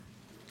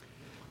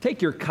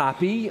Take your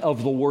copy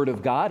of the Word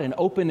of God and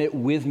open it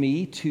with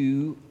me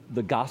to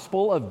the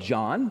Gospel of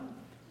John.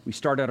 We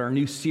started our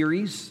new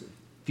series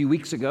a few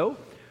weeks ago.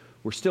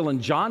 We're still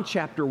in John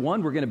chapter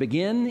 1. We're going to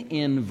begin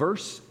in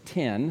verse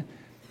 10.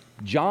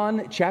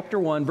 John chapter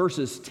 1,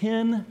 verses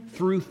 10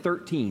 through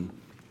 13.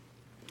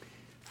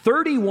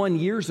 31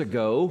 years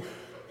ago,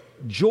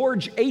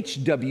 George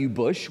H.W.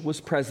 Bush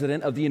was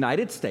president of the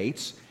United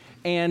States,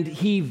 and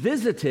he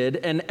visited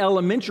an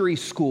elementary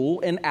school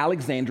in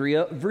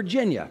Alexandria,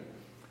 Virginia.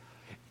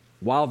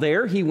 While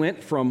there, he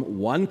went from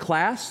one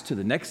class to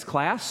the next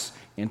class,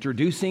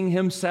 introducing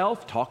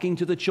himself, talking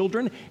to the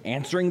children,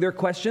 answering their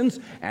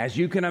questions. As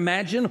you can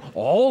imagine,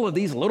 all of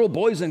these little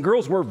boys and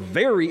girls were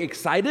very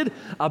excited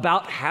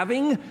about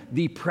having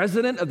the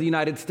President of the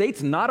United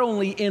States not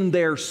only in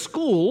their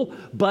school,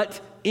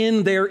 but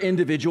in their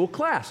individual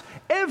class.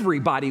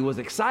 Everybody was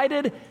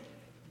excited,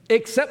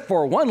 except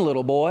for one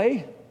little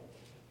boy,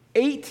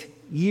 8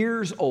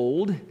 years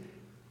old.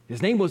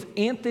 His name was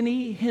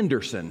Anthony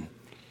Henderson.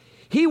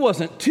 He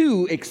wasn't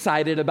too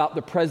excited about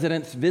the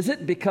president's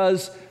visit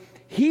because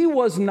he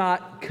was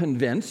not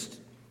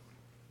convinced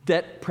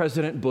that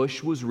President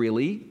Bush was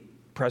really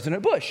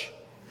President Bush.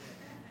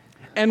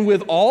 And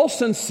with all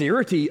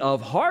sincerity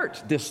of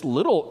heart, this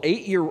little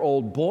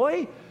 8-year-old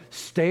boy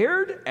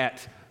stared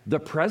at the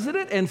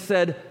president and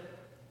said,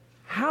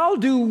 "How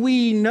do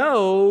we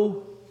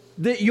know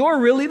that you're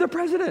really the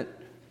president?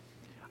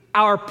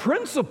 Our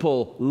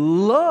principal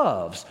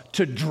loves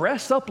to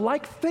dress up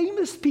like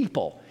famous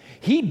people.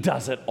 He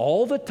does it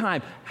all the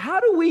time. How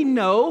do we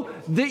know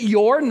that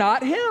you're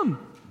not him?"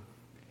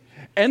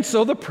 And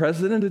so the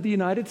President of the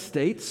United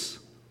States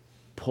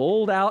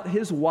pulled out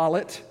his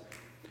wallet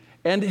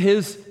and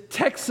his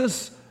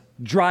Texas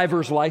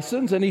driver's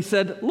license, and he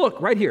said, "Look,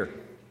 right here,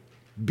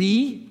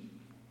 B-U-S-H,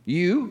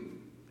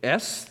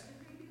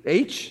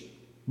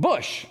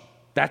 Bush.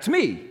 That's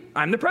me.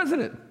 I'm the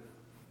president."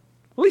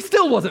 Well, he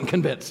still wasn't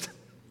convinced.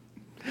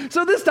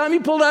 So this time he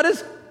pulled out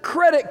his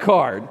credit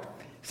card.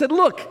 He said,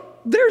 "Look,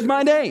 there's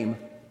my name.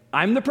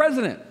 I'm the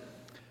president."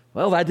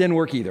 Well, that didn't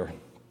work either.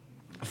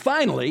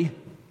 Finally,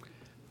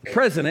 the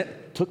president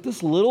took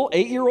this little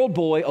 8-year-old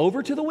boy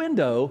over to the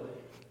window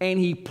and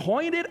he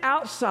pointed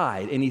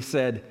outside and he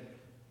said,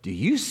 "Do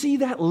you see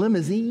that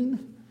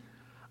limousine?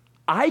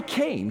 I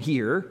came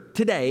here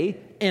today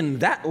in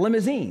that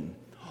limousine.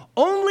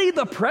 Only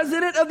the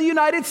President of the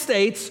United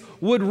States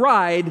would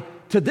ride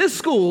to this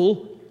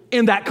school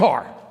in that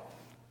car."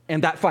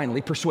 And that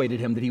finally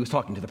persuaded him that he was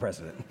talking to the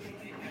president.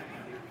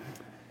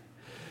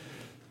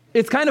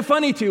 It's kind of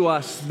funny to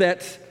us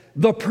that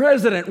the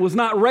president was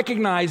not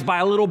recognized by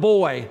a little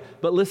boy.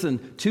 But listen,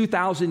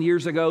 2,000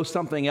 years ago,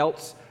 something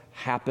else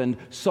happened.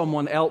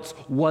 Someone else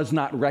was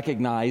not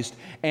recognized,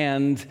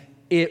 and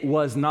it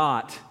was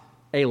not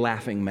a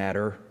laughing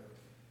matter.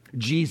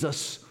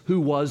 Jesus, who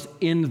was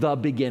in the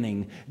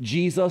beginning.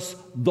 Jesus,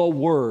 the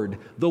Word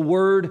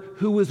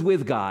who was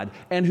with God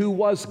and who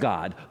was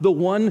God, the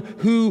one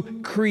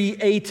who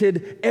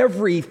created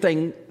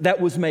everything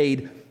that was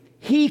made.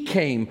 He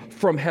came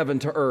from heaven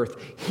to earth.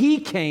 He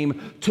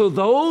came to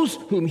those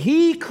whom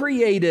He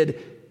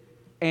created,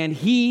 and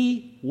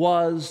He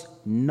was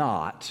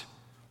not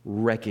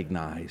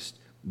recognized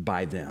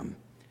by them.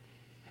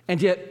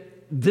 And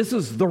yet, this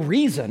is the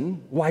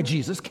reason why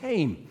Jesus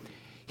came.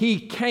 He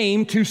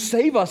came to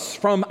save us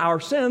from our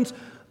sins,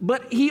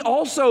 but He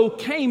also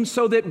came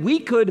so that we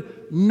could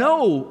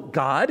know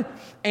God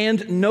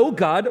and know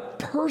God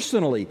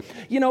personally.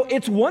 You know,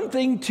 it's one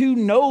thing to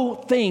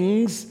know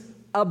things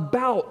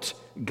about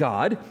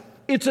God.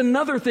 It's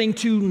another thing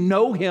to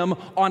know Him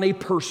on a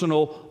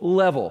personal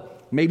level.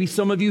 Maybe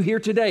some of you here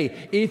today,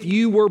 if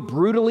you were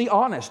brutally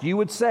honest, you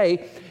would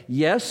say,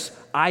 "Yes,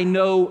 I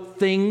know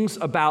things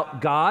about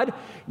God.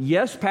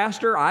 Yes,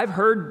 Pastor, I've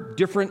heard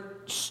different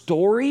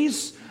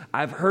stories.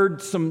 I've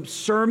heard some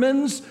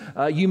sermons.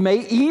 You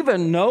may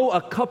even know a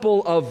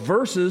couple of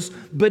verses,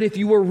 but if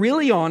you were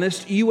really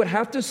honest, you would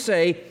have to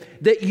say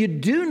that you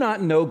do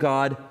not know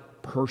God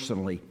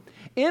personally."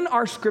 In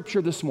our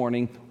scripture this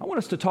morning, I want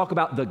us to talk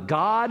about the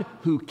God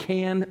who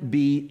can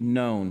be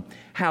known,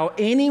 how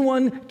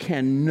anyone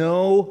can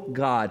know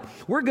God.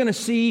 We're going to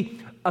see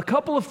a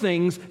couple of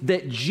things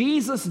that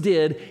Jesus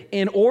did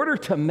in order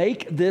to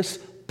make this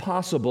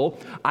possible.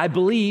 I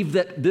believe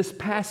that this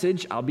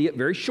passage, albeit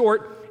very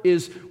short,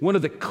 is one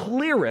of the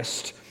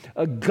clearest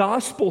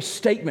gospel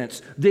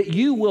statements that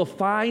you will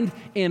find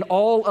in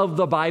all of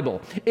the Bible.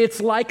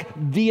 It's like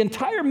the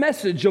entire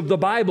message of the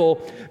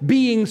Bible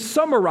being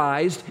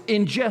summarized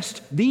in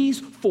just these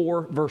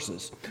 4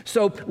 verses.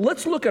 So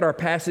let's look at our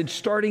passage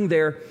starting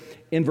there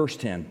in verse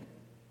 10.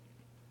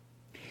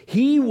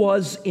 "He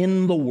was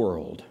in the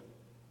world,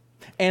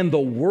 and the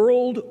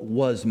world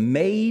was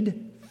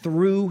made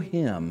through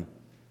Him,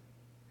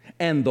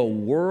 and the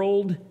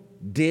world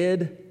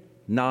did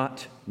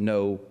not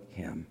know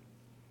Him.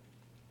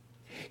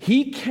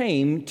 He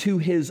came to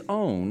His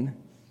own,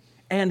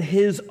 and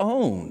His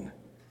own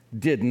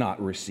did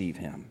not receive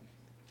Him.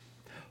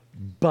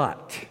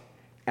 But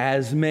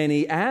as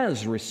many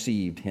as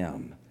received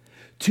Him,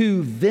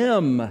 To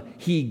them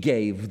he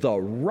gave the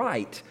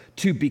right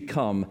to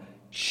become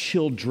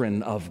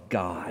children of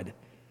God,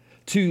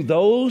 to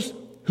those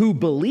who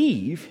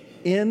believe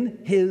in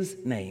his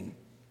name,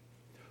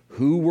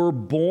 who were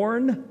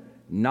born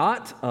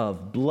not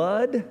of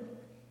blood,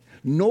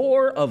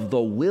 nor of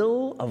the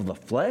will of the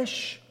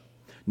flesh,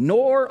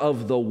 nor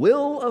of the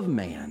will of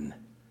man,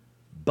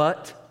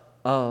 but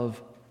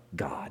of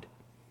God.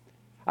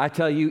 I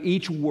tell you,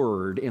 each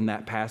word in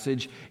that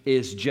passage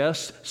is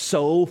just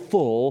so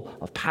full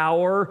of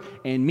power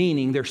and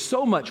meaning. There's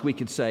so much we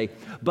could say,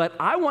 but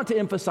I want to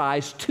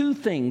emphasize two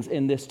things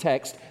in this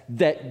text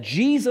that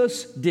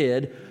Jesus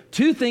did,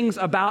 two things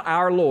about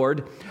our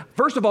Lord.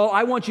 First of all,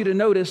 I want you to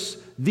notice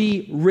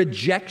the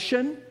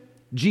rejection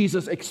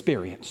Jesus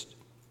experienced.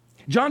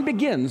 John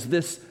begins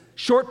this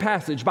short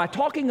passage by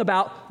talking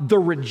about the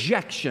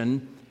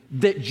rejection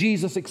that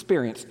Jesus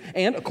experienced.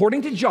 And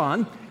according to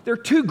John, there are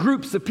two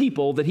groups of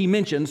people that he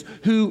mentions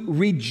who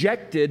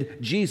rejected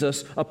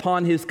Jesus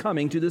upon his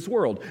coming to this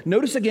world.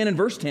 Notice again in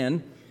verse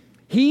 10,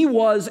 he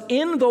was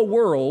in the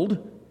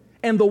world,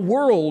 and the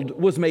world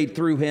was made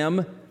through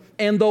him,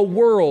 and the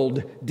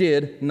world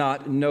did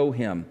not know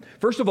him.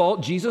 First of all,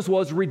 Jesus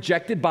was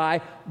rejected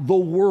by the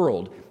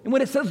world. And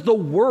when it says the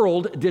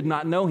world did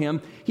not know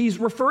him, he's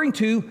referring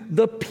to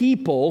the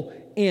people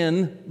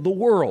in the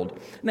world.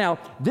 Now,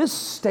 this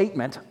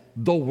statement,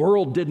 the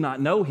world did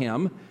not know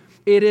him,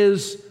 it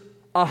is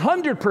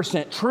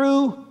 100%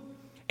 true,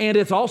 and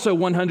it's also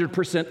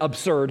 100%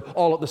 absurd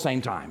all at the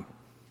same time.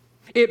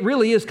 It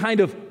really is kind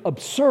of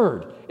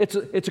absurd. It's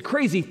a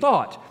crazy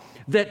thought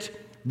that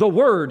the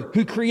Word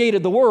who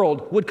created the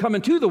world would come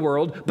into the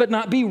world but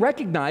not be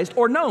recognized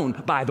or known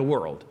by the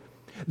world.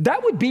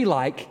 That would be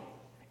like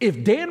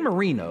if Dan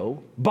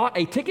Marino bought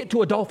a ticket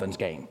to a Dolphins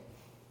game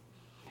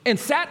and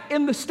sat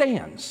in the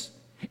stands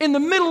in the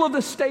middle of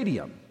the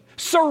stadium,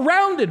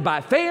 surrounded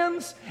by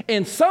fans,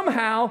 and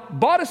somehow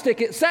bought a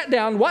ticket, sat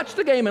down, watched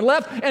the game, and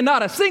left, and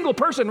not a single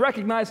person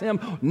recognized him,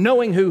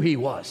 knowing who he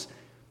was.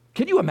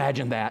 Can you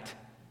imagine that?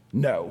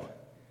 No.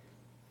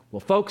 Well,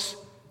 folks,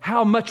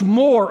 how much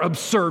more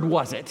absurd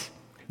was it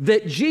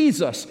that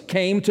Jesus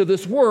came to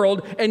this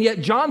world, and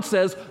yet John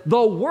says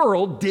the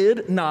world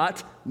did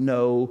not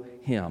know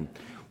him.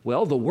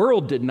 Well, the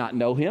world did not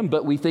know him,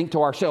 but we think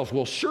to ourselves,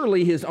 well,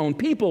 surely his own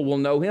people will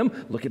know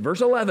him. Look at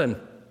verse 11.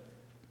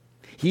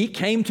 He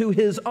came to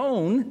his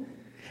own,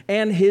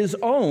 and his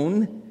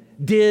own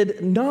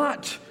did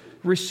not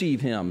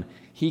receive him.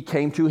 He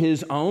came to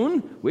his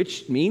own,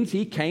 which means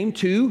he came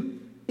to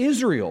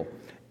Israel.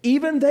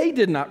 Even they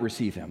did not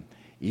receive him,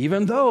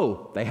 even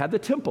though they had the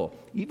temple,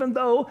 even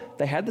though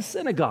they had the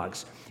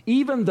synagogues,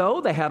 even though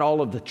they had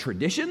all of the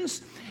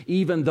traditions,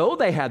 even though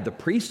they had the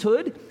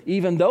priesthood,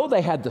 even though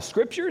they had the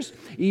scriptures,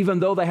 even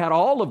though they had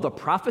all of the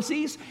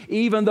prophecies,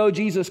 even though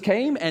Jesus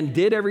came and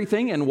did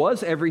everything and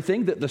was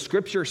everything that the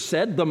scripture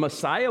said the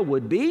Messiah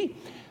would be,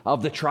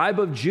 of the tribe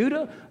of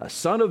Judah, a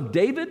son of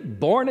David,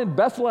 born in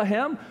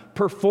Bethlehem,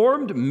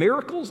 performed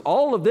miracles,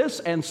 all of this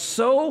and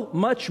so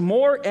much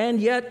more, and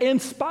yet in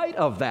spite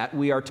of that,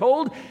 we are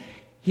told,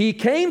 he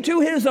came to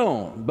his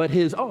own, but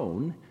his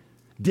own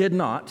did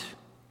not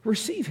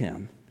receive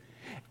him.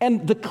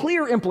 And the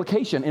clear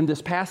implication in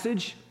this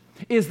passage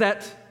is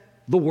that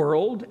the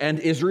world and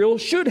Israel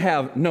should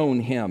have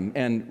known him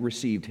and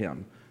received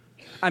him.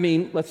 I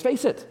mean, let's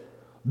face it,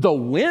 the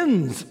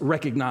winds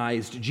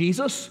recognized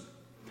Jesus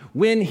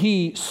when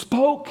he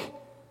spoke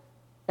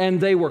and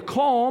they were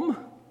calm.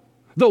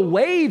 The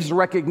waves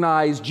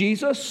recognized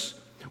Jesus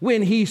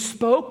when he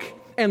spoke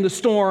and the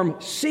storm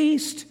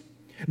ceased.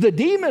 The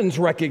demons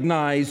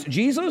recognized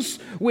Jesus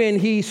when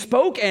he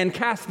spoke and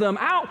cast them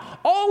out.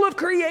 All of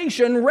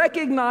creation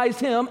recognized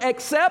him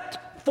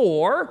except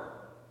for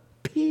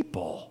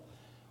people.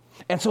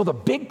 And so the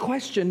big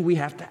question we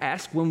have to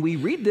ask when we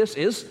read this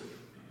is,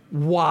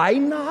 why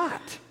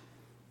not?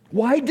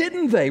 Why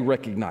didn't they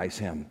recognize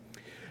him?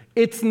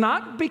 It's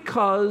not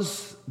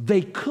because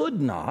they could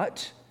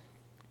not.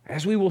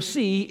 As we will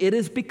see, it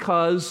is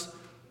because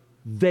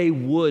they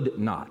would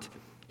not.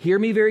 Hear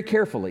me very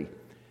carefully.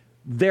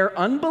 Their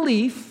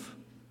unbelief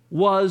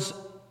was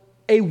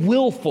a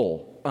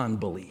willful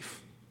unbelief.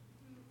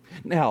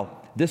 Now,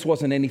 this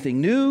wasn't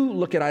anything new.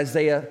 Look at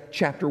Isaiah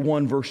chapter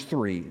 1, verse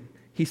 3.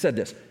 He said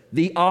this,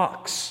 "The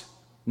ox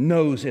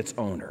knows its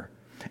owner,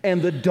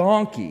 and the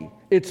donkey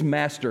its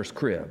master's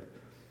crib.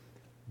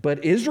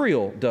 But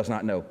Israel does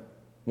not know."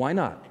 Why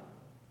not?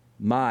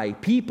 "My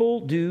people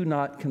do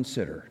not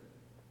consider."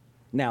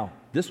 Now,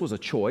 this was a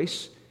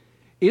choice.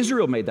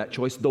 Israel made that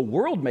choice. The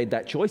world made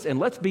that choice. And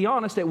let's be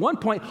honest, at one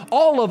point,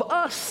 all of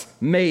us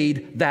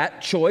made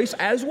that choice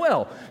as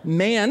well.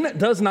 Man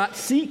does not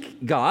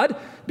seek God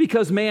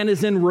because man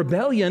is in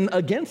rebellion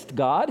against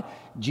God.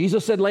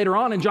 Jesus said later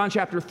on in John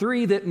chapter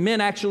 3 that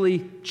men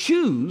actually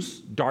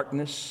choose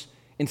darkness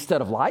instead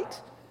of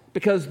light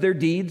because their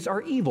deeds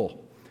are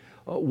evil.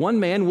 One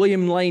man,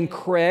 William Lane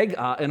Craig,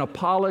 an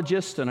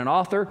apologist and an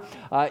author,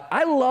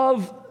 I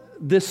love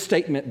this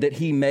statement that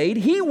he made.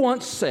 He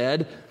once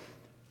said,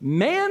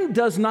 "Man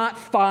does not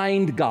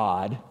find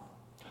God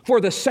for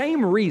the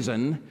same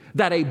reason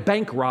that a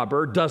bank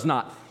robber does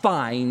not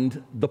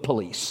find the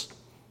police.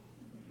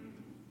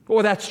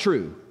 Well, that's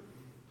true.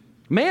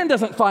 Man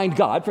doesn't find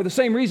God for the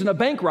same reason a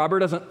bank robber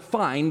doesn't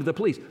find the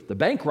police. The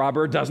bank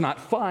robber does not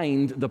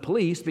find the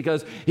police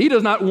because he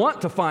does not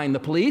want to find the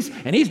police,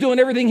 and he's doing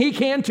everything he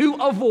can to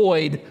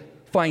avoid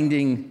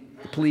finding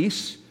the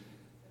police.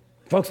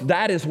 Folks,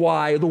 that is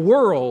why the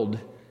world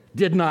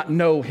did not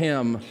know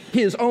him.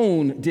 His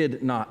own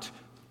did not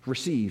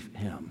receive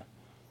him.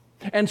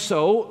 And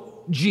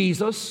so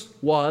Jesus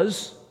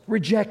was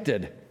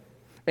rejected.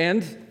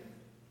 And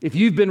if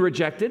you've been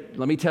rejected,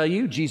 let me tell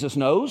you, Jesus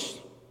knows.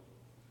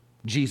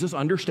 Jesus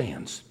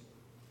understands.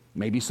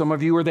 Maybe some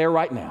of you are there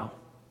right now.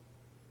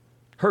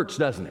 Hurts,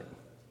 doesn't it?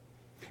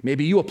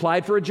 Maybe you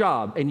applied for a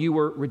job and you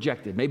were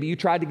rejected. Maybe you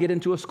tried to get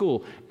into a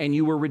school and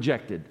you were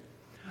rejected.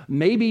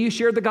 Maybe you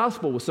shared the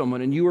gospel with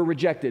someone and you were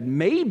rejected.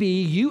 Maybe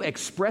you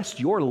expressed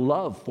your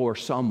love for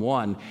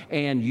someone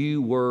and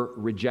you were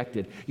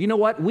rejected. You know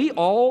what? We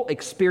all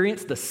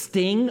experience the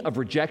sting of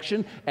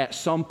rejection at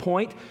some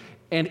point.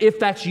 And if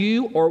that's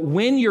you or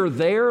when you're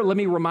there, let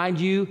me remind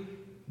you,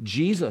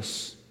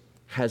 Jesus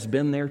has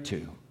been there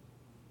too.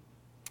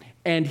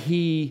 And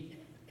he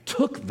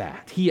took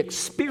that, he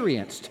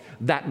experienced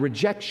that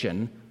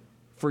rejection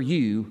for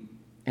you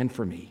and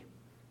for me.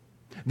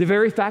 The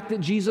very fact that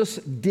Jesus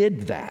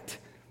did that,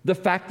 the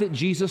fact that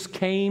Jesus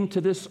came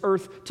to this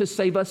earth to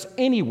save us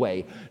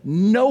anyway,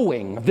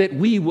 knowing that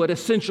we would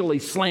essentially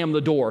slam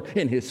the door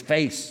in his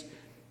face,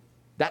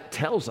 that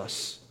tells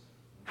us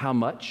how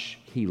much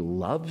he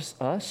loves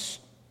us.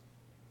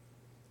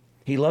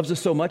 He loves us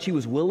so much, he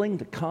was willing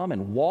to come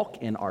and walk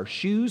in our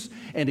shoes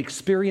and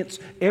experience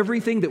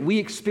everything that we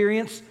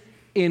experience,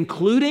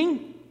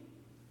 including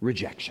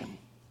rejection.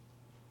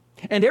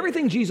 And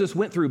everything Jesus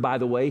went through, by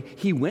the way,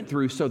 he went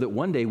through so that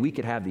one day we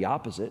could have the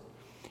opposite.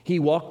 He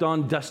walked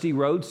on dusty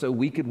roads so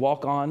we could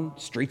walk on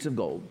streets of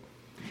gold.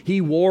 He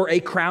wore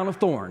a crown of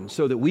thorns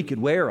so that we could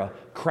wear a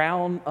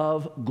crown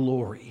of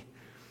glory.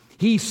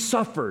 He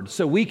suffered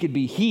so we could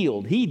be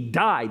healed. He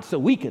died so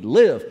we could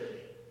live.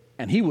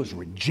 And he was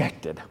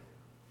rejected.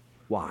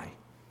 Why?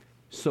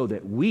 So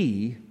that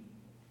we,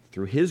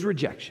 through his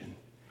rejection,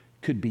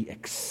 could be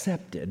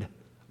accepted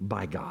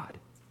by God.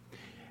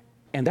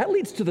 And that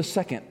leads to the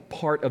second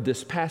part of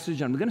this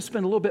passage. I'm going to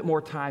spend a little bit more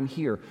time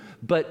here.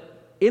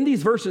 But in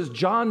these verses,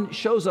 John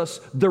shows us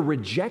the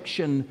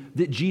rejection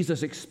that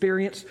Jesus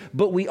experienced,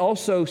 but we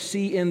also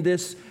see in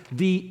this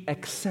the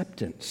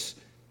acceptance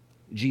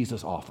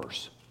Jesus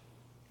offers.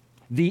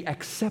 The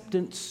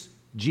acceptance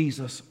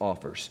Jesus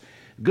offers.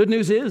 Good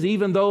news is,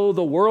 even though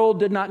the world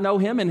did not know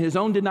him and his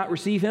own did not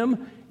receive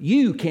him,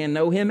 you can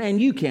know him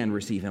and you can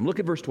receive him. Look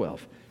at verse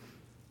 12.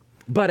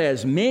 But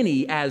as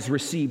many as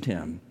received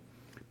him,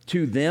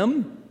 to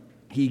them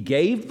he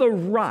gave the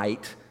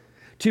right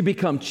to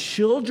become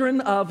children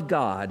of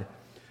God,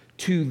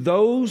 to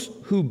those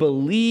who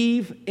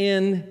believe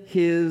in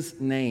his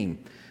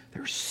name.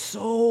 There's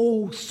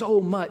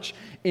so much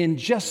in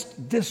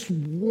just this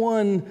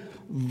one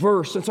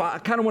verse. And so I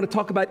kind of want to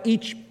talk about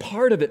each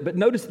part of it. But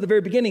notice at the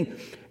very beginning,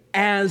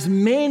 as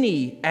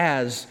many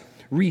as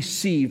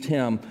received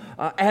him.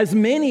 As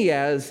many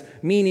as,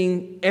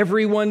 meaning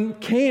everyone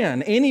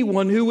can.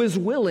 Anyone who is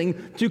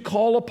willing to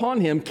call upon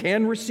him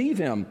can receive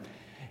him.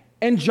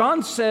 And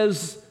John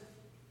says,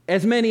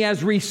 as many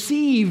as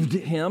received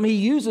him. He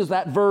uses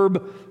that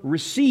verb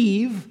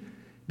receive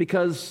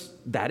because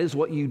that is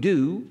what you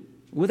do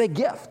with a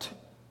gift.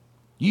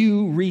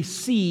 You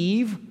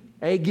receive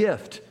a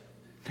gift.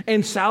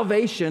 And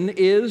salvation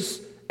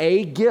is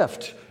a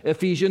gift.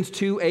 Ephesians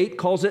 2:8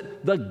 calls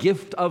it the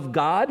gift of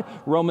God.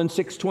 Romans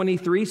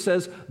 6:23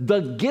 says the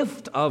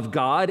gift of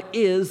God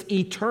is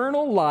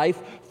eternal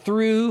life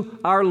through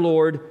our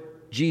Lord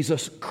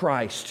Jesus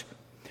Christ.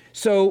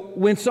 So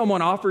when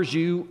someone offers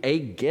you a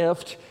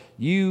gift,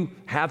 you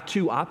have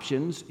two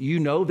options. You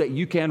know that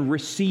you can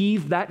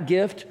receive that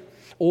gift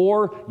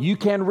or you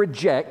can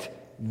reject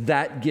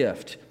that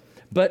gift.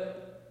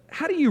 But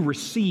how do you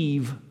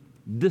receive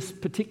this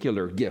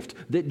particular gift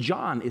that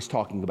John is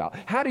talking about?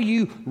 How do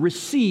you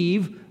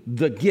receive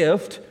the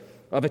gift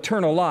of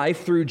eternal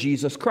life through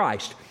Jesus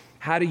Christ?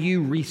 How do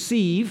you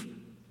receive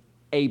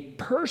a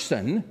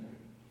person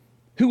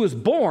who was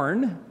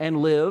born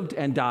and lived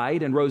and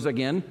died and rose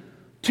again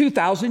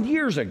 2,000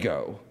 years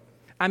ago?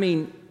 I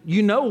mean,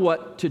 you know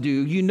what to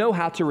do. You know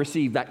how to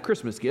receive that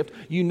Christmas gift.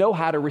 You know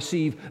how to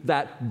receive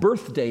that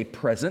birthday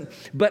present.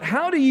 But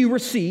how do you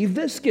receive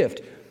this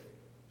gift?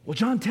 Well,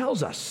 John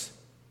tells us.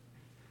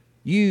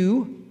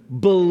 You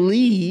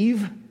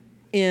believe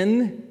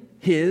in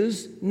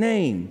his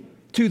name.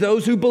 To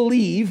those who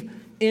believe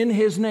in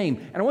his name.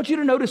 And I want you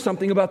to notice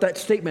something about that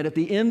statement at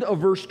the end of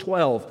verse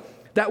 12.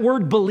 That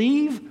word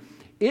believe,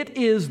 it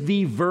is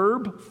the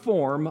verb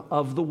form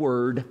of the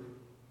word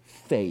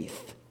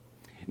faith.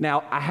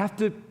 Now, I have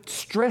to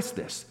stress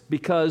this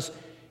because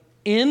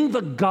in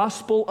the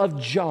Gospel of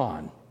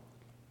John,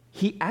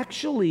 he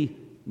actually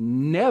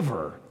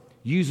never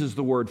uses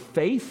the word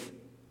faith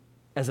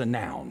as a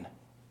noun.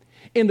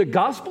 In the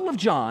Gospel of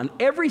John,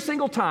 every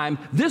single time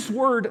this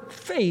word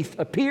faith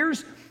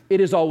appears, it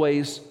is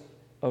always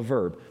a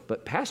verb.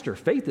 But Pastor,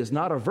 faith is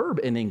not a verb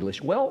in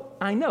English. Well,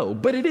 I know,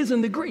 but it is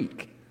in the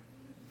Greek.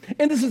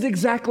 And this is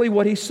exactly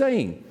what he's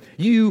saying.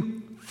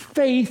 You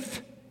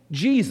faith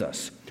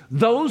Jesus.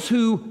 Those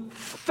who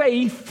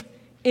faith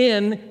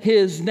in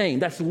his name.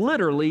 That's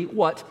literally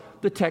what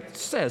the text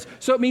says.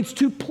 So it means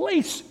to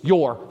place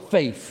your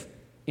faith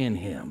in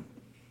him.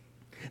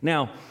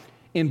 Now,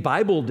 in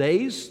Bible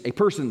days, a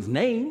person's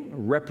name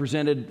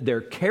represented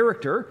their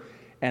character,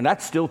 and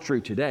that's still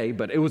true today,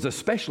 but it was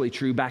especially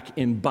true back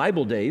in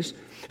Bible days.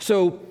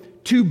 So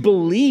to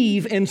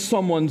believe in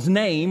someone's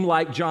name,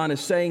 like John is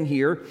saying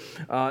here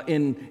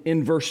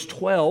in verse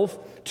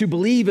 12, to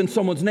believe in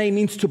someone's name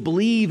means to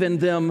believe in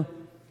them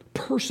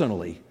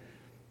personally.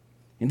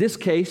 In this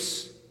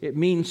case, it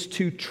means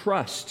to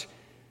trust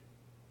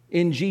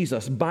in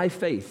Jesus by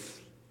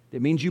faith.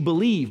 It means you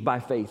believe by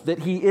faith that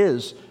he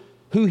is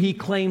who he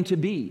claimed to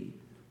be,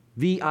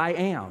 the I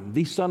am,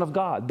 the Son of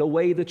God, the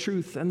way, the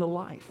truth, and the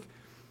life.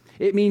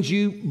 It means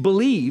you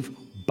believe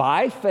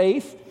by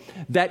faith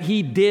that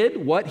he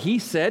did what he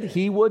said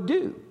he would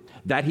do,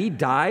 that he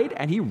died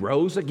and he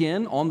rose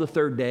again on the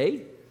third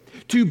day.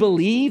 To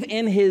believe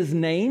in his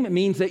name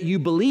means that you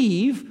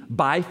believe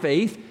by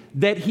faith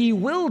that he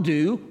will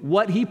do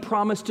what he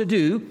promised to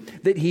do,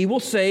 that he will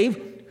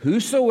save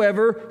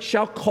whosoever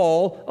shall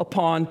call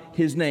upon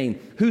his name,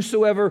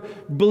 whosoever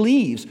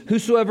believes,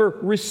 whosoever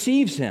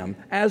receives him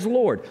as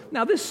Lord.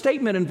 Now, this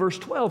statement in verse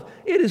 12,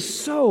 it is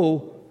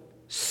so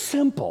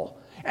simple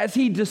as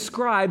he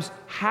describes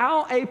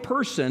how a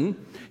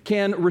person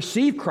can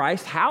receive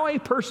Christ, how a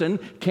person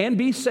can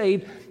be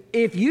saved.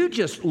 If you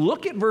just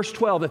look at verse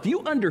 12, if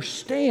you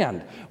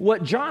understand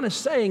what John is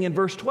saying in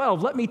verse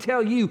 12, let me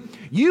tell you,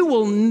 you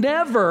will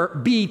never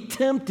be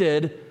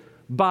tempted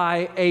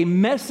by a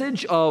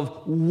message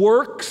of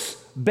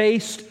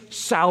works-based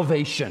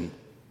salvation.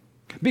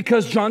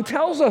 Because John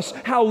tells us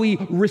how we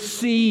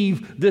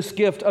receive this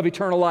gift of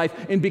eternal life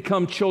and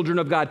become children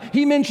of God.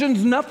 He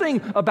mentions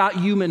nothing about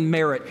human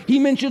merit. He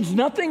mentions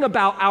nothing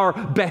about our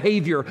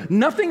behavior,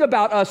 nothing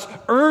about us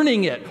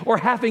earning it or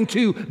having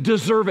to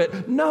deserve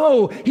it.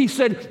 No, he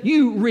said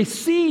you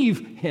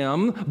receive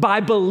him by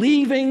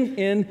believing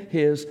in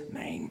his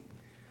name.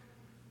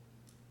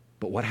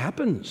 But what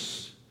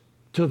happens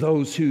to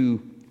those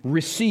who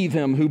receive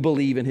him, who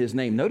believe in his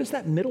name? Notice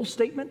that middle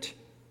statement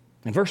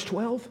in verse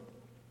 12.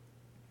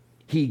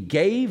 He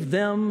gave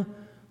them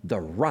the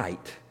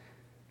right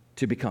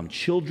to become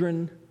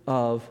children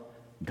of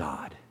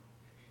God.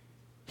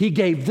 He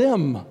gave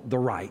them the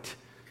right.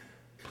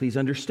 Please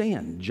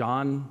understand,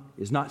 John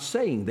is not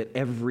saying that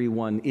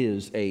everyone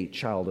is a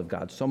child of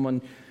God.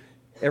 Someone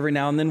every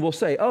now and then will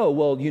say, oh,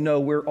 well, you know,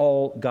 we're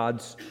all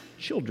God's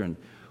children.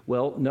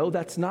 Well, no,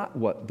 that's not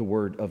what the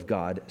Word of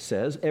God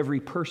says. Every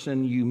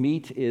person you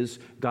meet is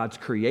God's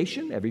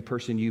creation. Every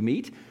person you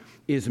meet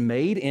is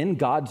made in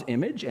God's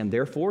image, and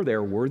therefore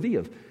they're worthy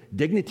of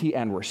dignity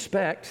and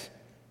respect.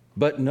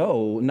 But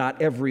no,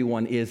 not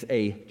everyone is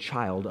a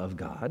child of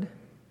God.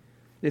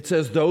 It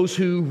says those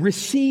who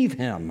receive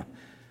him,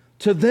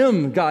 to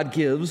them God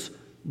gives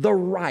the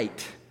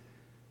right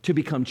to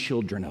become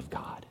children of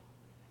God.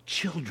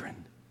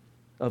 Children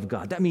of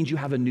God. That means you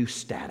have a new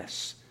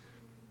status.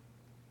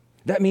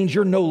 That means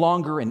you're no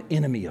longer an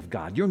enemy of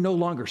God. You're no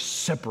longer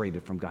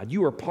separated from God.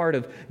 You are part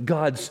of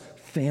God's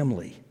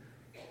family.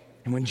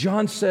 And when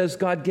John says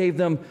God gave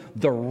them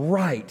the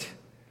right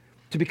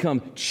to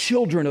become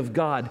children of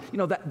God, you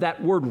know,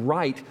 that word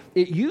right,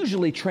 it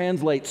usually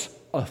translates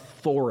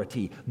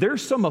authority.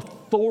 There's some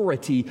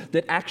authority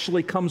that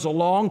actually comes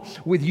along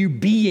with you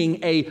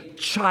being a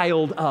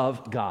child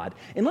of God.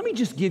 And let me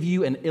just give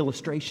you an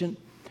illustration.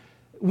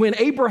 When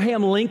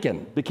Abraham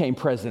Lincoln became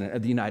president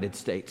of the United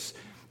States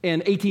in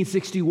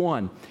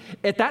 1861,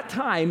 at that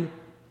time,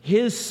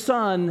 his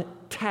son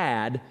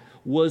Tad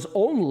was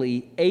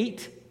only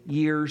 8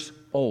 years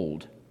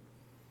old.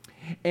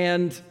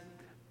 And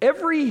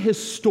every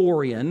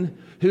historian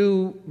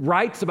who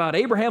writes about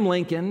Abraham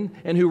Lincoln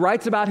and who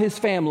writes about his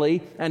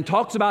family and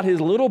talks about his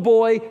little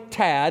boy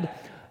Tad,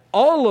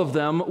 all of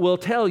them will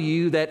tell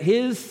you that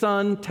his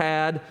son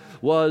Tad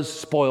was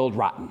spoiled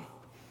rotten.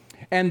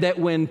 And that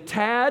when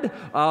Tad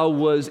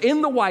was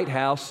in the White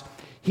House,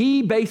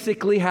 he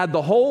basically had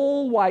the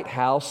whole White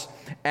House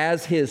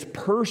as his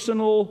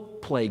personal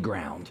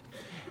playground.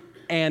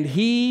 And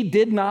he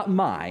did not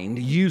mind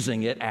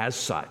using it as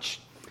such.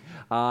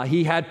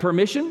 He had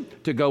permission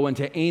to go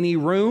into any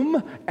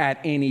room at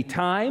any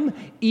time,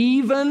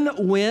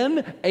 even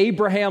when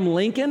Abraham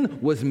Lincoln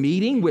was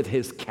meeting with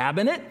his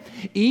cabinet,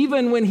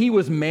 even when he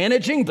was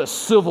managing the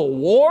Civil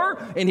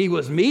War and he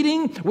was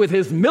meeting with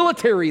his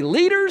military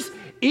leaders.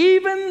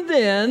 Even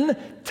then,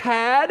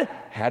 Tad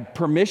had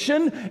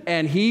permission,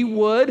 and he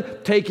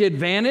would take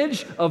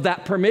advantage of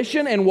that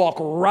permission and walk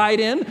right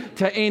in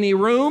to any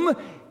room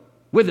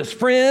with his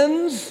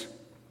friends,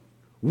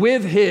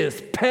 with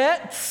his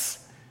pets.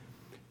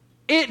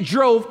 It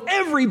drove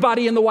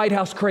everybody in the White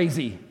House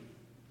crazy,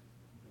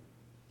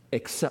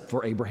 except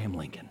for Abraham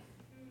Lincoln.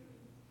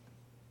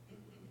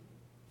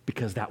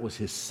 Because that was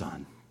his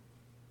son.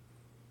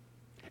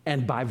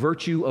 And by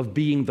virtue of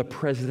being the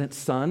president's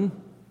son,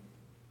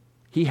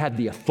 he had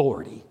the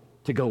authority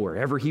to go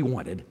wherever he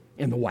wanted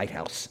in the White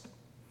House.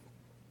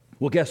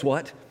 Well, guess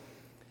what?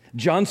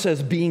 John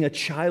says being a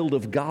child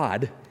of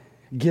God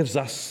gives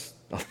us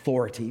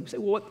authority. You say,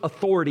 well, what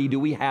authority do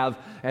we have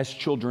as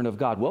children of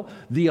God? Well,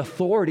 the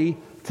authority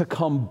to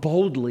come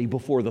boldly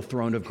before the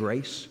throne of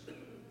grace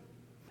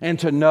and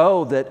to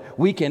know that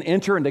we can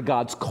enter into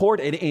God's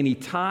court at any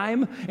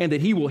time and that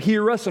He will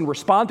hear us and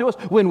respond to us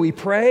when we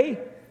pray.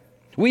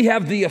 We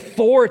have the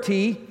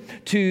authority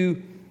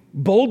to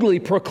boldly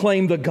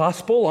proclaim the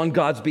gospel on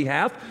God's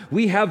behalf.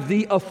 We have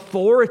the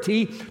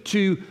authority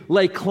to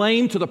lay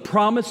claim to the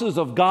promises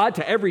of God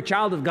to every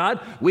child of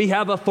God. We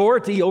have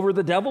authority over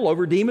the devil,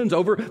 over demons,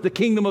 over the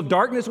kingdom of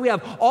darkness. We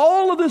have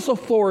all of this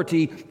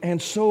authority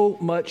and so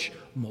much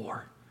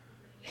more.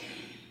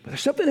 But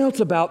there's something else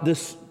about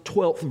this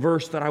 12th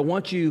verse that I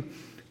want you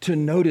to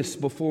notice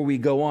before we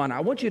go on. I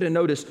want you to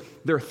notice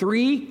there are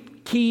three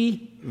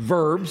key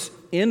verbs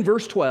in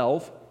verse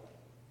 12.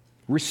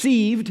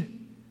 Received,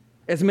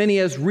 as many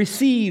as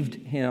received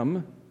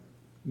him,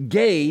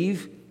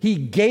 gave, he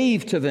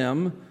gave to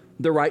them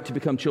the right to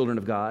become children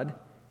of God,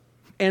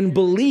 and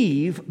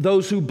believe,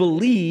 those who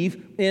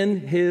believe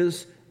in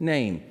his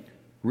name.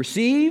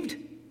 Received,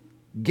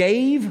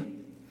 gave,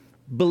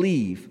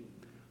 believe.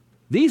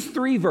 These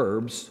three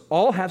verbs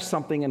all have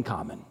something in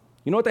common.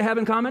 You know what they have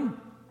in common?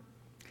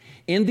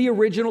 In the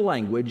original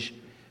language,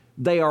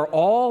 they are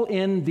all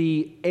in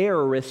the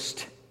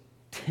aorist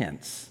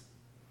tense.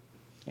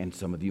 And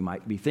some of you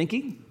might be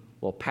thinking,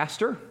 well,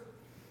 Pastor,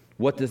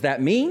 what does that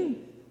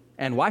mean?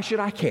 And why should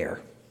I care?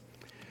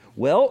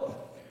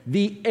 Well,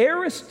 the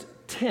aorist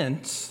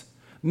tense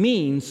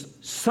means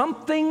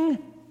something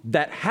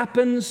that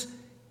happens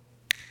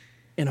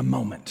in a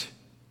moment.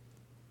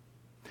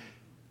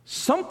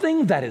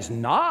 Something that is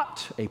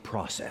not a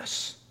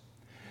process.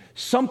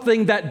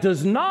 Something that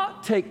does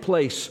not take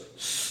place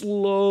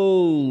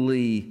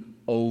slowly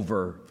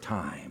over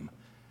time.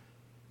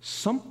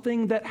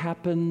 Something that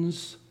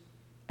happens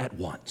at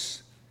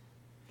once.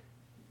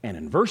 And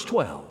in verse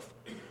 12,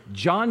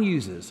 John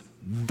uses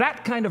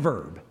that kind of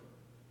verb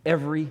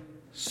every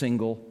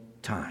single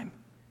time.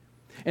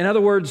 In other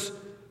words,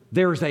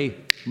 there's a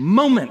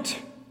moment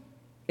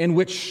in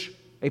which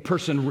a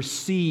person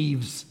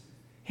receives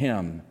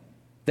him.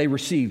 They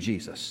receive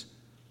Jesus.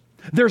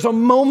 There's a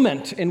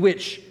moment in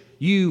which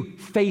you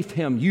faith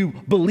him, you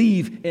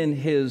believe in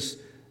his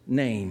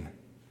name.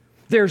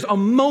 There's a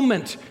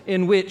moment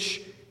in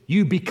which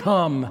you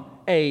become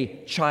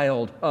a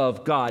child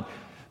of God.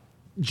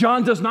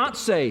 John does not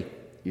say,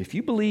 if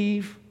you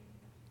believe,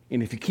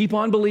 and if you keep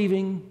on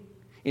believing,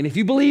 and if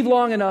you believe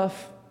long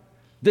enough,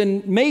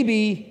 then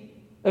maybe,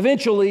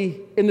 eventually,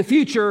 in the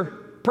future,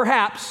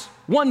 perhaps,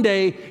 one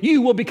day,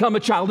 you will become a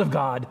child of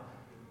God.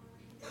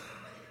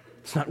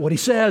 It's not what he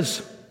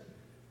says.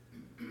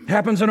 It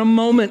happens in a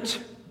moment.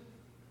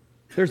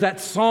 There's that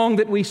song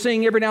that we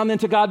sing every now and then,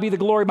 To God Be the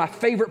Glory. My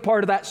favorite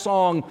part of that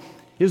song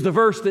is the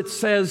verse that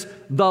says,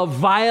 the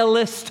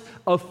vilest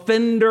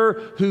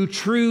offender who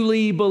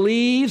truly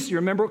believes. You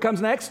remember what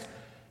comes next?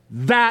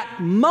 That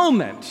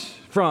moment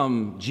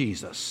from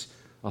Jesus,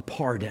 a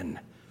pardon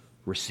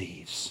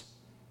receives.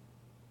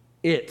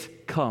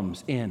 It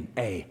comes in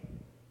a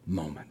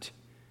moment.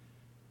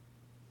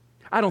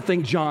 I don't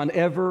think John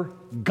ever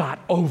got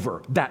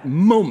over that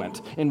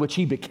moment in which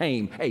he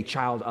became a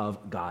child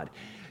of God.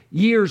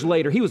 Years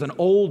later, he was an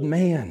old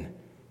man.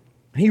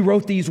 He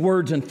wrote these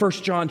words in 1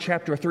 John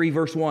chapter 3,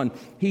 verse 1.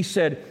 He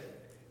said,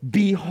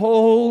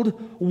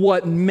 behold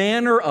what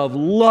manner of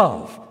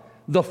love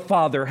the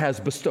Father has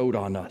bestowed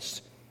on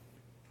us,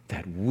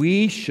 that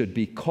we should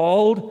be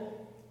called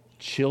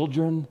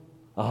children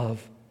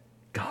of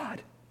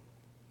God.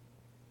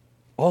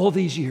 All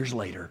these years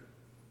later,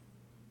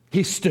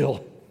 he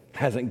still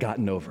hasn't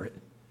gotten over it.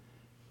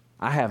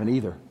 I haven't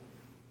either.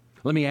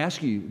 Let me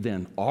ask you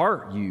then,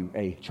 are you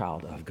a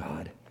child of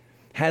God?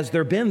 Has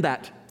there been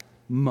that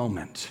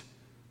moment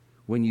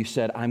when you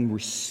said, I'm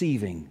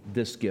receiving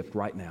this gift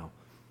right now?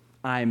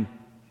 I'm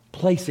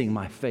placing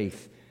my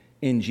faith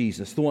in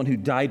Jesus, the one who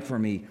died for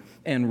me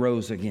and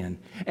rose again.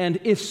 And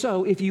if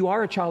so, if you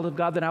are a child of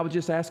God, then I would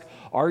just ask,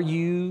 are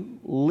you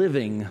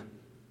living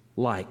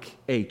like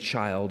a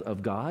child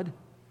of God?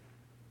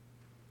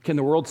 Can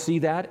the world see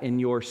that in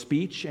your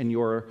speech and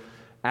your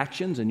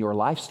actions and your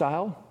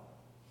lifestyle?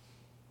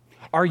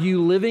 Are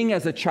you living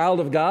as a child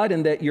of God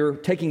in that you're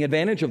taking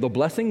advantage of the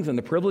blessings and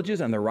the privileges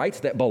and the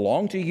rights that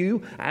belong to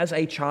you as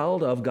a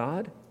child of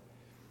God?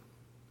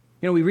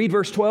 You know, we read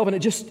verse 12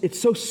 and it's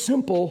so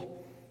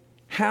simple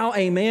how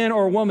a man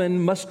or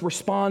woman must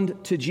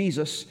respond to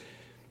Jesus.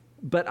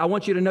 But I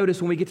want you to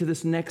notice when we get to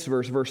this next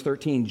verse, verse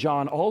 13,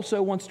 John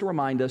also wants to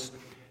remind us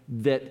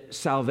that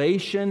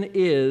salvation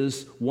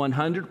is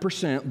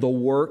 100% the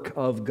work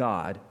of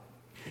God.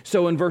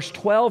 So in verse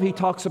 12, he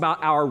talks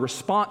about our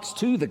response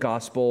to the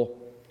gospel.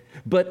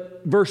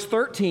 But verse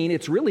 13,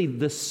 it's really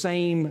the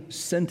same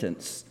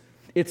sentence.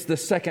 It's the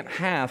second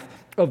half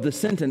of the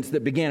sentence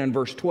that began in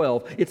verse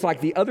 12. It's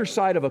like the other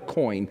side of a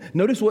coin.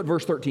 Notice what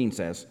verse 13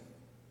 says.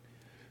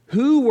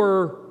 Who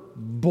were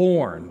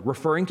born,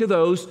 referring to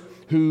those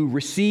who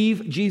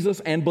receive Jesus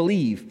and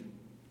believe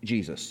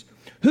Jesus.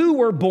 Who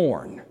were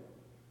born,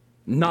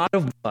 not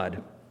of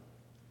blood,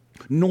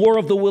 nor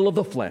of the will of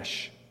the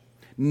flesh,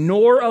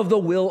 nor of the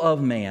will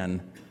of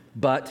man,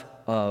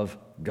 but of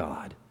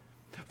God.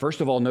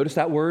 First of all, notice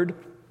that word,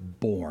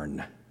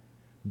 born.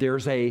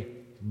 There's a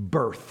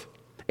birth,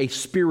 a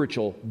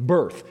spiritual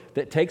birth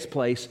that takes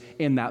place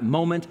in that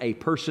moment a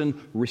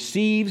person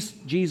receives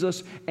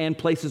Jesus and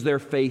places their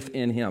faith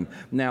in him.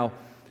 Now,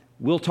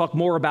 we'll talk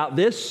more about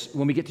this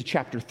when we get to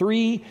chapter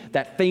 3,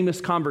 that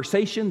famous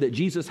conversation that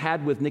Jesus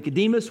had with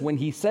Nicodemus when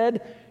he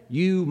said,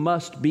 "You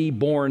must be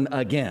born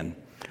again."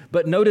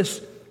 But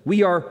notice,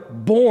 we are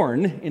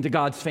born into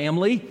God's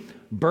family.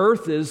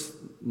 Birth is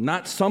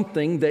not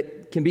something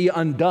that can be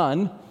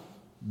undone.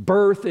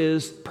 Birth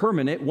is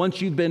permanent.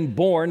 Once you've been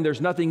born,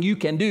 there's nothing you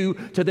can do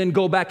to then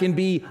go back and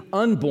be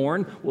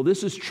unborn. Well,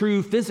 this is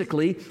true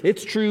physically.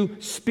 It's true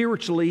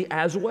spiritually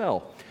as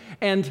well.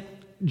 And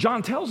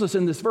John tells us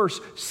in this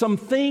verse some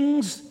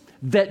things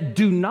that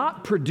do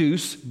not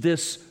produce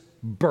this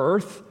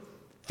birth,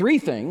 3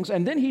 things,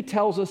 and then he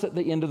tells us at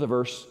the end of the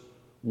verse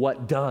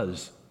what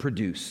does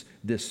produce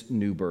this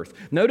new birth.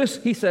 Notice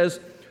he says,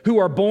 who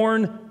are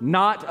born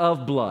not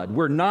of blood.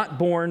 We're not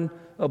born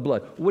of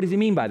blood. What does he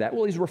mean by that?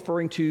 Well, he's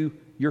referring to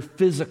your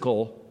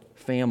physical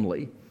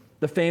family,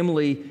 the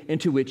family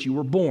into which you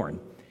were born.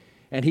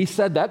 And he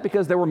said that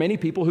because there were many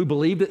people who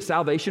believed that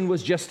salvation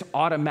was just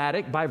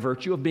automatic by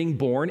virtue of being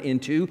born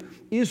into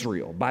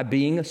Israel, by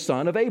being a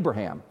son of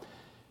Abraham.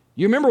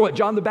 You remember what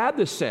John the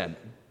Baptist said?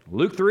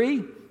 Luke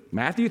 3,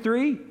 Matthew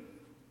 3,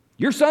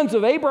 you're sons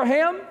of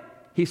Abraham?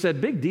 He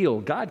said, big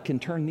deal, God can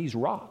turn these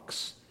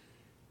rocks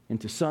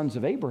into sons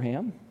of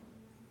Abraham.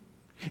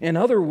 In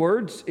other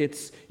words,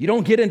 you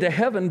don't get into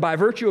heaven by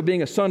virtue of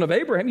being a son of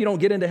Abraham. You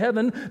don't get into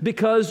heaven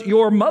because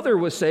your mother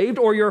was saved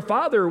or your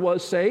father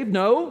was saved.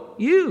 No,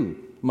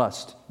 you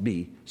must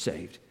be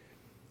saved.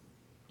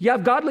 You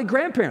have godly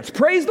grandparents.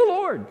 Praise the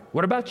Lord.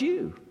 What about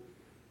you?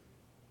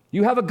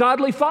 You have a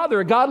godly father,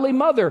 a godly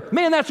mother.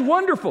 Man, that's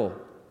wonderful.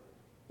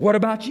 What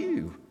about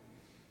you?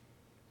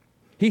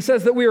 He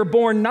says that we are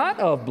born not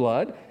of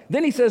blood.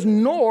 Then he says,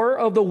 nor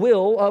of the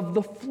will of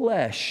the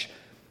flesh.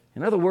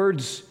 In other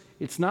words,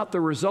 it's not the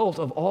result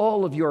of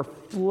all of your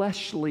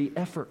fleshly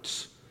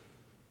efforts.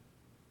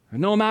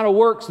 No amount of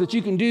works that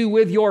you can do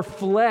with your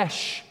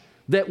flesh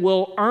that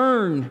will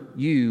earn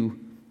you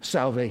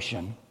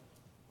salvation.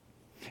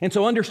 And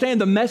so understand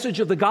the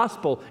message of the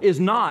gospel is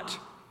not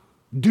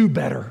do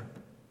better.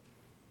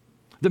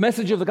 The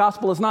message of the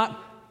gospel is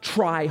not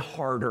try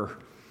harder.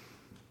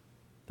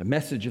 The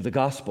message of the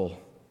gospel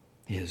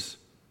is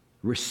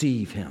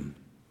receive him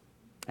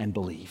and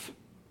believe.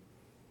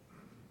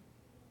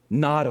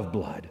 Not of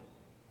blood,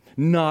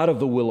 not of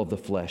the will of the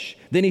flesh.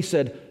 Then he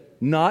said,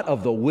 not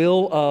of the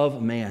will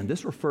of man.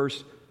 This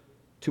refers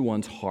to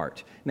one's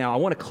heart. Now, I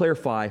want to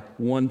clarify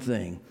one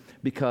thing,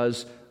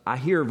 because I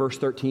hear verse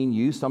 13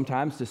 used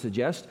sometimes to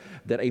suggest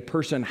that a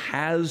person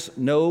has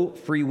no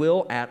free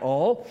will at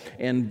all.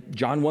 And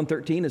John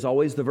 1:13 is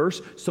always the verse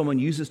someone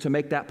uses to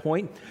make that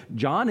point.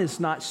 John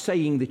is not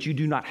saying that you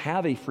do not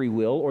have a free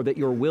will or that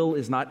your will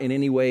is not in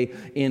any way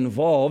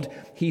involved.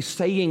 He's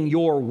saying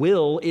your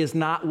will is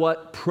not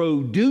what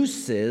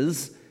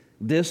produces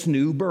this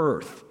new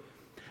birth.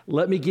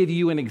 Let me give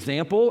you an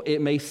example. It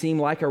may seem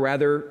like a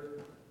rather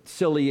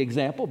silly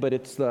example, but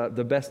it's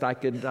the best I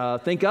could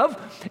think of.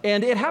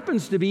 And it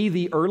happens to be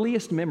the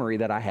earliest memory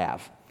that I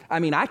have. I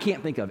mean, I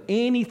can't think of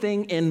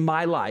anything in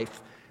my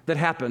life that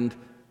happened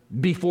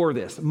before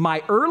this.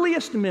 My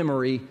earliest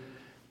memory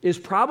is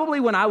probably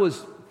when I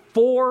was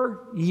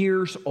 4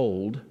 years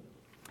old.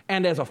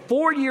 And as a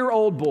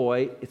 4-year-old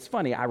boy, it's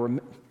funny, I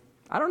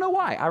don't know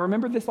why, I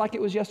remember this like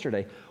it was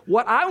yesterday.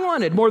 What I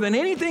wanted more than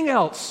anything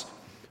else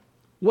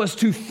was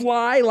to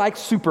fly like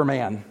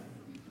Superman.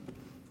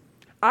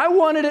 I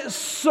wanted it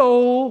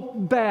so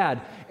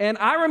bad. And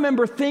I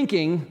remember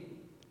thinking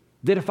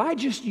that if I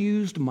just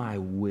used my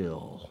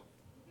will,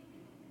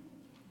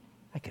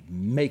 I could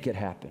make it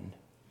happen.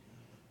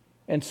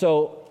 And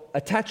so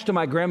attached to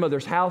my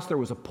grandmother's house, there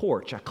was a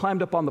porch. I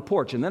climbed up on the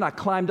porch, and then I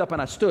climbed up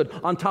and I stood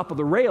on top of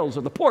the rails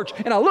of the porch,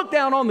 and I looked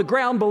down on the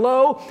ground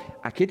below.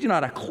 I kid you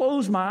not, I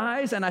closed my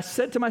eyes, and I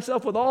said to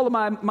myself with all of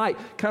my might,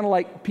 kind of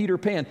like Peter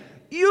Pan,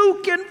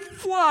 you can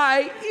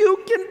fly,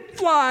 you can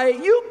fly,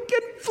 you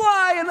can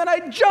fly. And then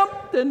I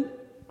jumped and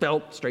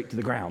fell straight to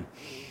the ground.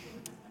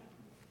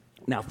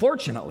 Now,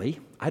 fortunately,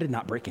 I did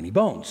not break any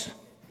bones.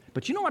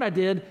 But you know what I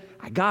did?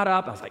 I got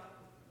up, I was like,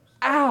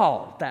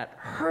 ow, that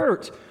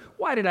hurt.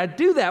 Why did I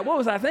do that? What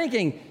was I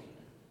thinking?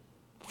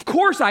 Of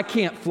course I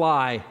can't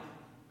fly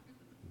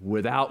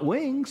without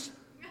wings.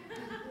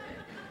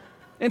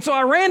 And so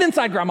I ran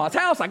inside Grandma's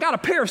house. I got a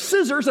pair of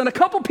scissors and a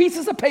couple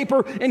pieces of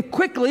paper, and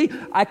quickly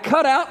I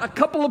cut out a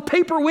couple of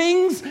paper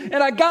wings, and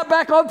I got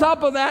back on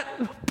top of that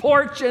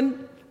porch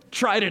and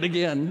tried it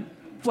again,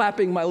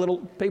 flapping my little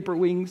paper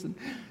wings. And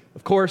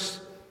of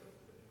course,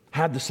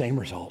 had the same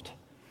result.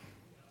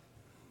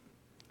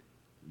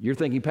 You're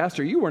thinking,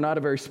 Pastor, you were not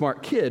a very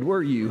smart kid,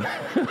 were you?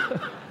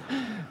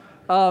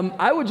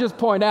 I would just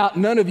point out,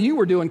 none of you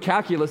were doing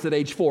calculus at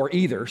age 4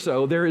 either,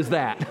 so there is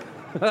that.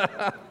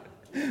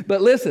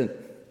 But listen,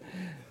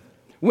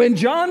 when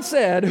John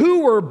said,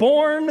 who were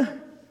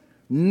born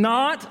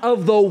not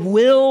of the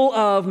will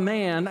of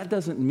man, that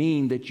doesn't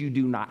mean that you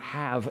do not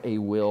have a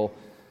will.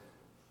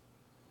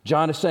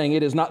 John is saying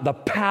it is not the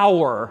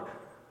power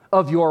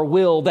of your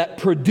will that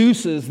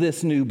produces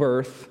this new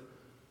birth.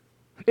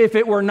 If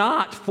it were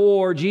not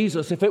for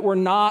Jesus, if it were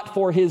not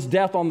for his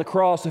death on the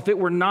cross, if it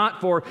were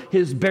not for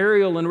his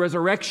burial and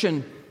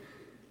resurrection,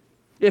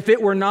 if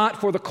it were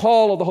not for the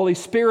call of the Holy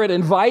Spirit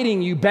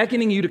inviting you,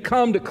 beckoning you to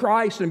come to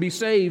Christ and be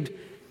saved,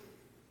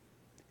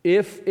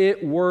 if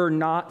it were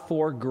not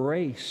for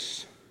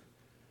grace,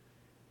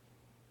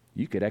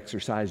 you could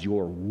exercise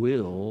your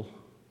will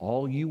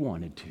all you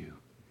wanted to.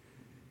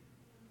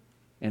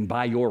 And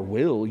by your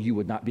will, you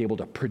would not be able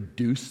to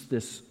produce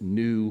this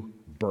new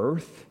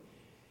birth.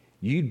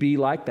 You'd be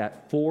like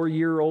that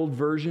 4-year-old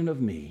version of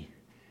me,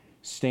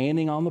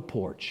 standing on the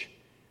porch,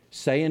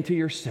 saying to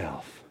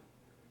yourself,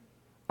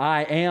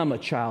 I am a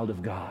child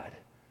of God.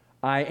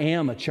 I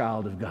am a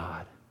child of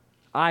God.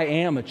 I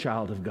am a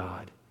child of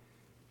God.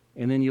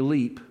 And then you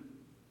leap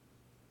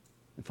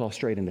and fall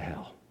straight into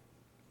hell.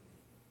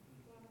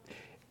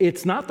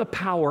 It's not the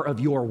power of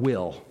your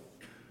will.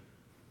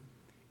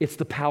 It's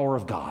the power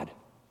of God.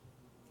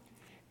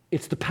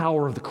 It's the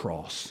power of the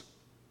cross.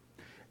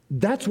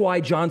 That's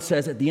why John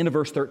says at the end of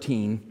verse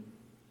 13,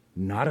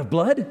 not of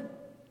blood,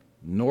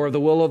 nor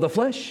the will of the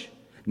flesh,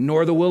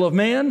 nor the will of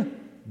man,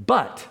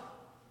 but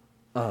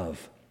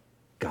of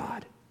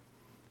God.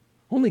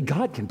 Only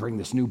God can bring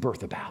this new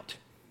birth about.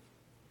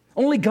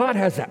 Only God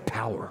has that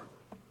power.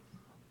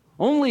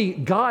 Only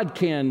God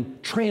can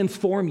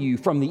transform you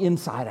from the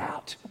inside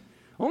out.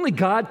 Only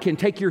God can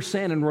take your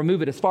sin and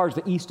remove it as far as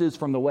the east is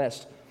from the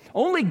west.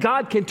 Only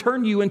God can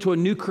turn you into a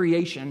new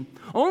creation.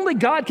 Only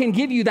God can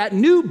give you that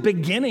new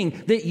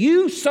beginning that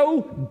you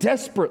so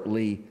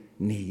desperately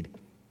need.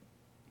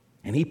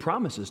 And he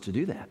promises to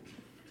do that.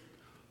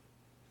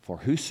 For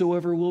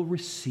whosoever will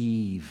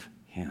receive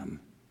him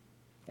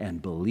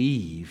and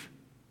believe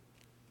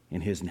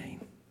in his name.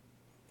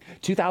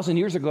 2,000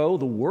 years ago,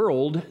 the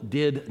world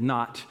did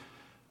not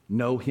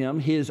know him.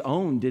 His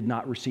own did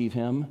not receive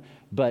him,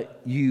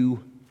 but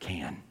you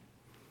can.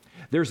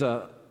 There's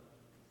a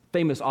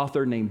famous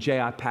author named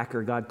J.I.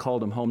 Packer. God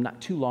called him home not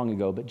too long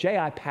ago, but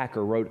J.I.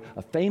 Packer wrote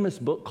a famous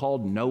book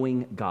called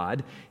Knowing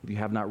God. If you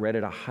have not read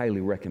it, I highly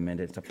recommend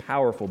it. It's a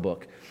powerful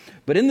book.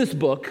 But in this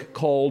book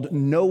called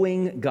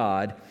Knowing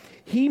God,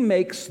 he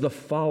makes the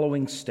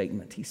following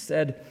statement. He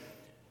said,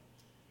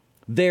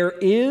 there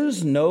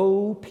is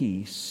no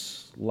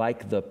peace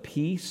like the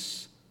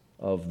peace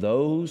of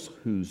those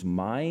whose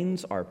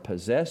minds are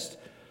possessed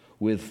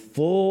with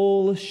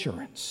full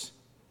assurance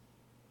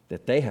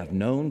that they have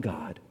known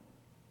God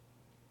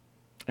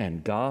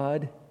and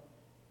God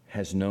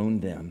has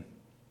known them,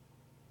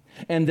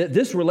 and that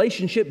this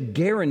relationship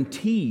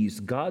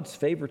guarantees God's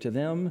favor to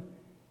them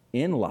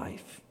in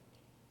life,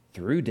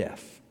 through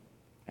death,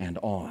 and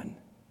on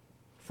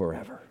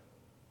forever.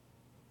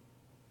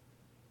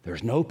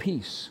 There's no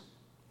peace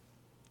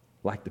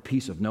like the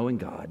peace of knowing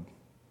God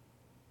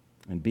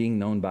and being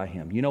known by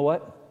him. You know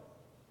what?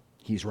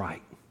 He's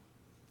right.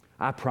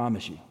 I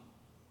promise you,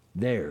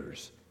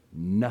 there's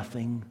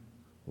nothing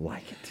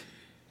like it.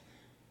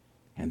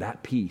 And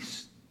that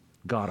peace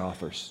God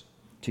offers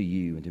to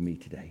you and to me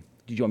today.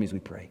 Do you join me as we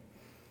pray?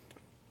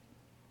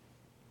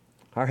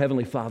 Our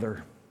Heavenly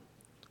Father,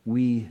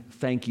 we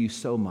thank you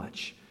so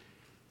much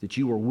that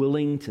you were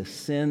willing to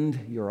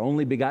send your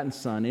only begotten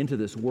Son into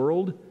this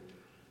world,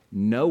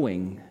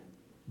 knowing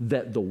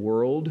that the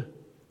world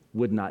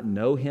would not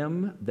know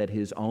him, that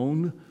his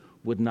own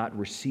would not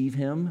receive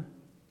him,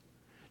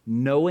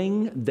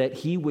 knowing that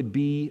he would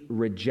be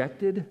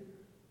rejected,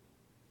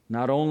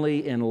 not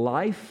only in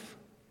life,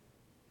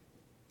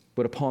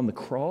 but upon the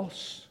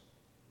cross.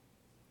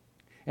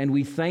 And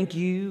we thank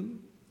you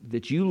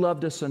that you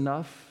loved us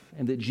enough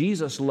and that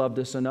Jesus loved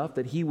us enough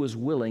that he was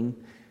willing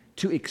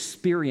to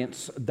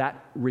experience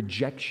that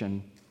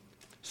rejection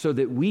so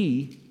that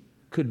we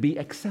could be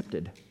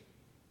accepted.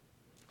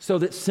 So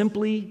that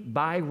simply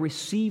by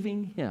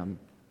receiving him,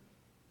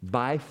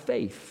 by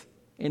faith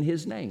in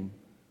his name,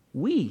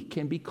 we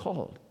can be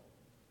called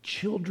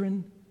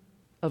children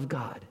of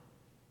God.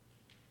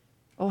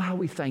 Oh, how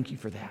we thank you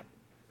for that.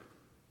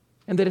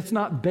 And that it's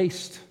not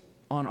based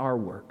on our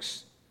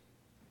works.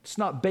 It's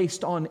not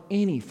based on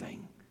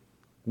anything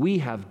we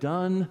have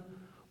done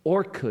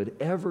or could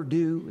ever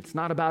do. It's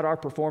not about our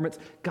performance.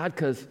 God,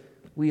 because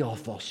we all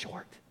fall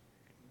short.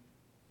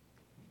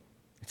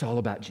 It's all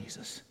about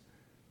Jesus.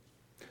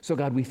 So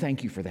God, we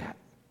thank you for that.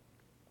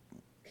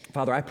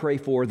 Father, I pray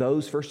for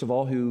those, first of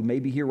all, who may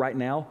be here right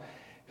now,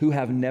 who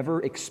have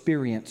never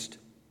experienced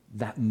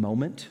that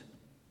moment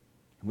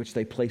in which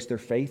they placed their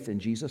faith in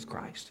Jesus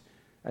Christ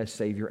as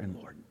Savior and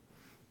Lord.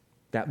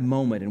 That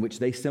moment in which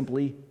they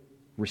simply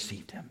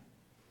received him.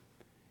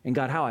 And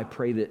God, how I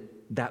pray that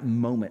that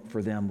moment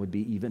for them would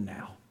be even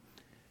now.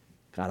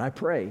 God, I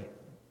pray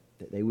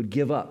that they would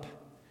give up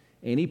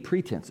any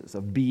pretenses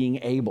of being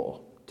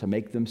able to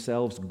make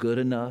themselves good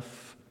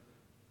enough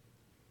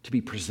to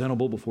be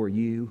presentable before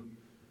you,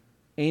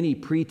 any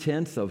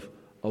pretense of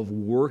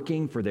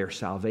working for their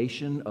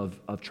salvation,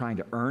 of trying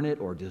to earn it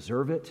or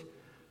deserve it.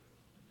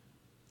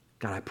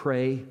 God, I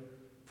pray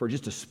for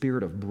just a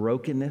spirit of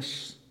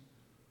brokenness,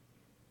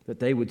 that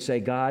they would say,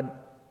 God,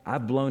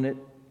 I've blown it,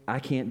 I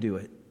can't do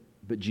it,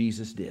 but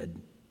Jesus did.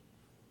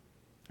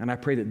 And I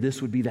pray that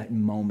this would be that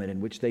moment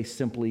in which they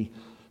simply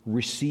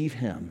receive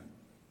him,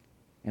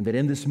 and that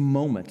in this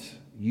moment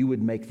you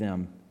would make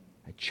them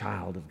a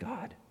child of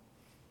God.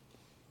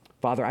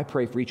 Father, I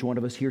pray for each one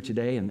of us here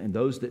today and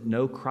those that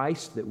know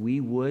Christ, that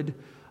we would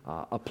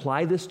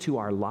apply this to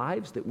our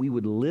lives, that we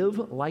would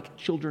live like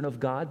children of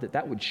God,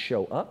 that would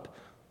show up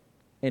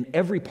in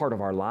every part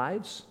of our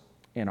lives,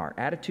 in our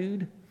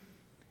attitude,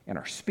 in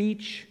our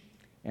speech,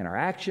 in our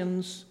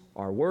actions,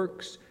 our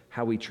works,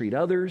 how we treat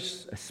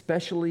others,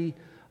 especially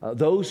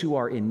those who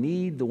are in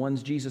need, the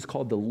ones Jesus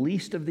called the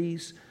least of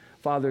these.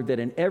 Father, that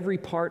in every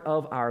part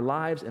of our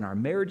lives, in our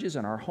marriages,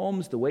 in our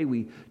homes, the way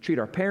we treat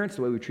our parents,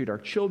 the way we treat our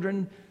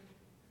children,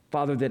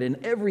 Father, that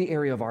in every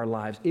area of our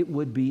lives, it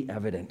would be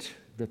evident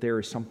that there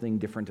is something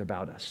different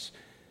about us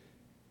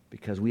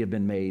because we have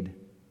been made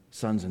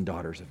sons and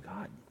daughters of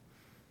God.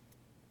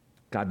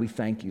 God, we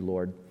thank you,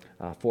 Lord,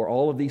 for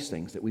all of these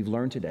things that we've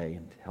learned today,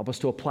 and help us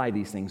to apply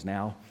these things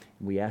now.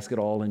 We ask it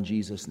all in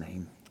Jesus'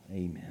 name.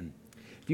 Amen.